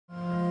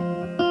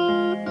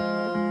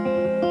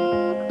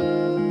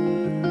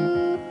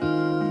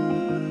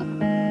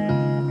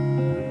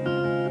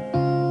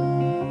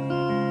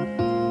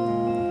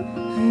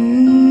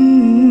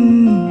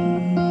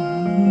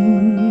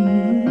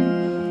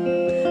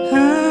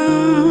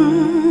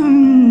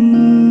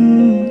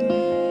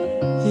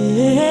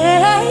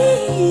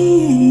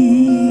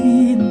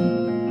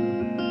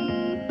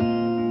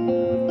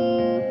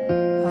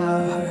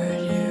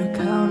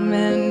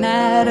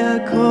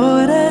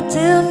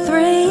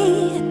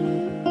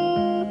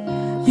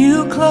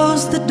You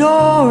closed the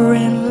door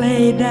and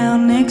lay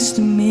down next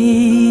to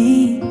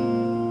me,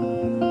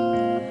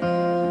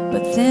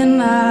 but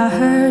then I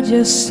heard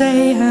you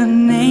say her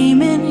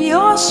name in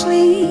your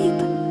sleep.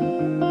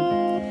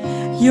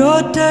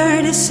 Your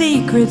dirty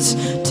secrets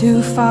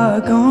too far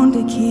gone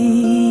to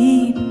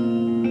keep.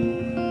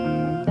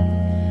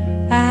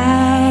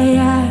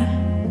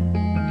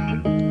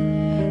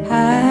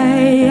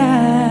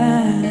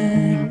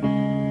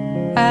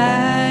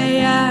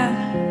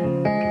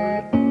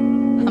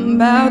 I'm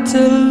about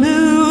to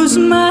lose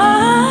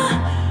my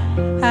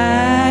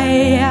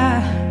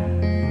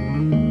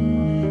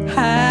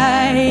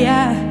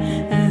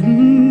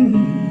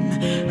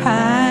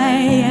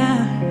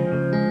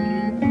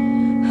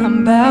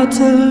I'm about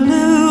to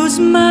lose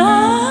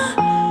my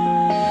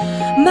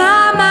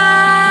mind,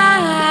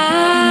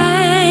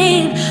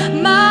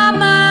 my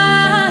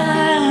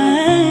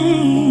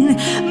mind,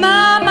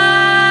 my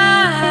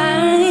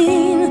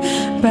mind.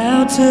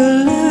 About to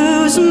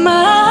lose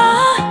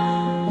my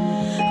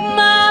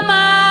mind,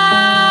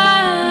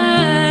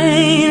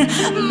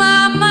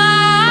 my mind.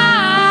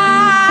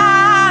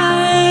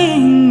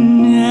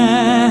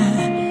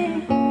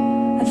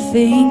 I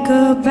think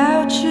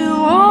about you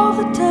all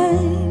the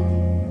time.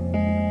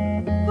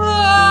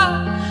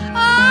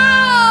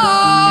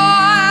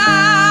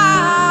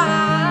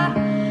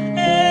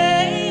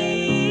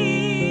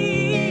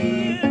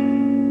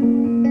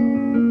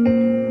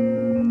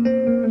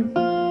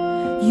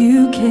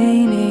 You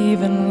can't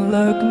even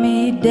look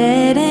me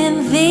dead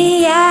in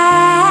the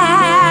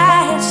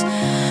eyes.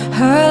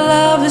 Her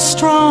love is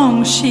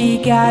strong, she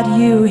got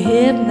you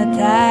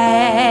hypnotized.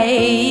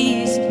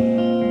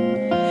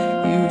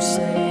 You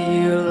say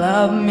you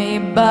love me,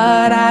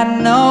 but I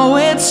know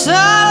it's a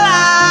lie.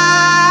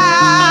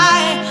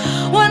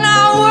 When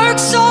I work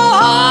so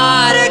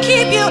hard to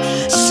keep you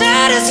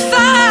satisfied,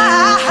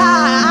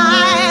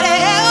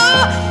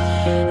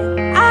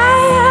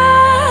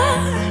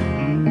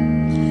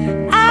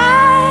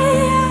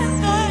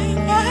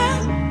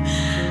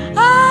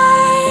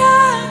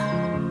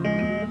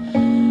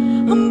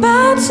 I'm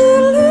about to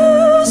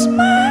lose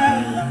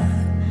my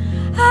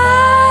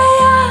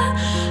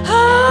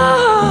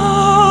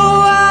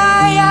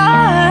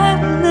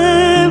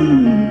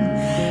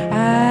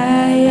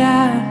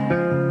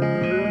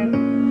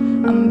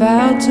I'm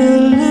about to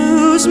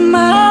lose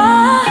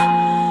my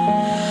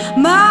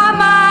mind,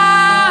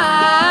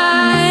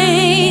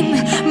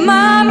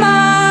 my mind,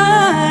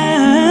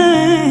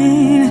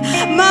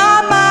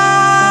 my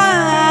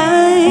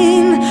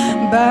mind.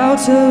 About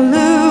to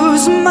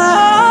lose my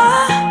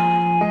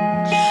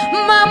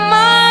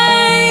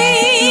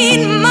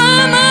mind,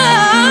 my mind.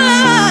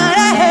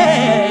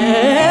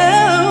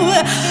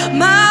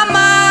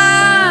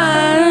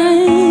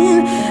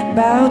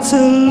 About to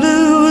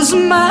lose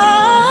my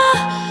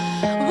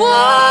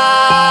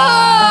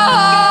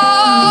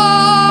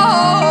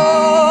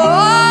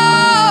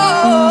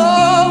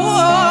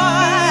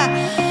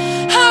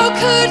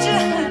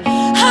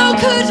how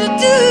could you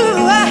do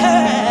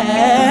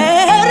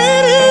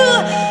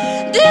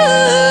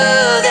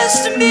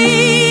this to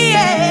me?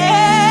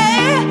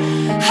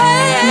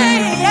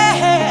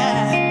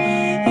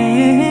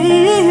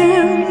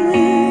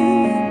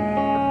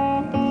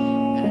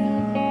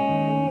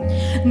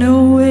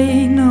 No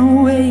way,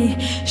 no way,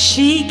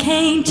 she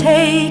can't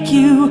take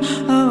you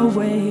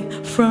away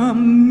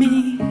from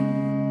me.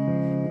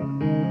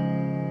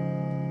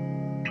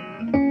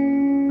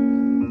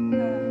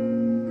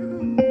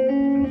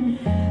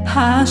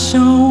 I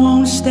sure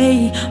won't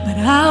stay, but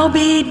I'll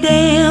be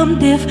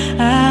damned if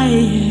I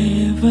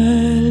ever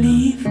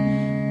leave.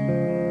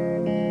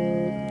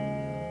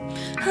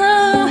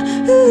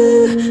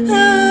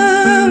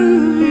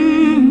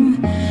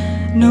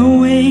 No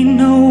way,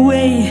 no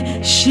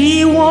way,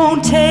 she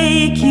won't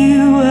take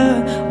you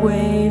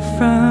away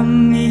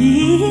from me.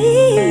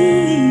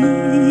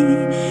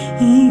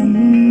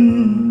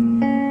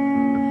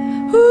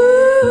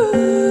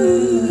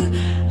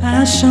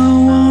 I sure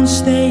won't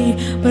stay,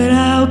 but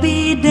I'll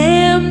be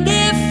damned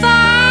if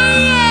I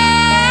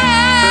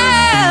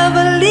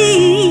ever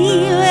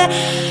leave.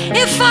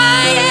 If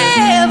I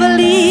ever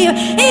leave.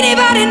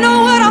 Anybody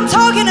know what I'm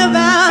talking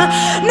about?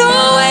 No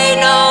way,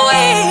 no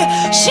way,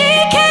 she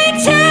can't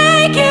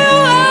take you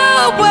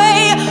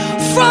away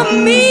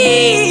from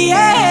me. Yeah.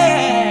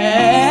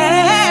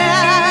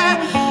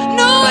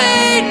 No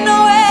way, no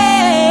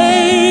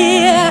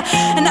way.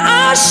 And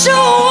I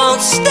sure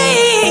won't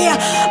stay,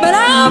 but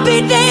I'll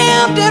be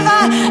damned if I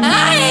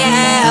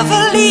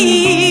ever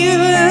leave.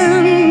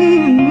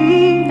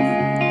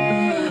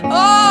 Oh,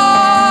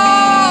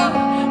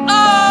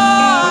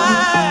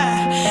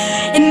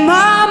 in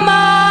my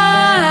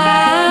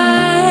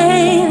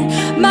mind,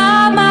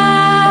 my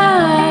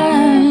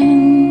mind,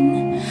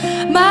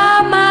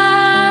 my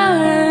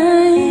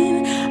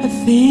mind, I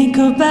think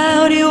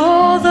about you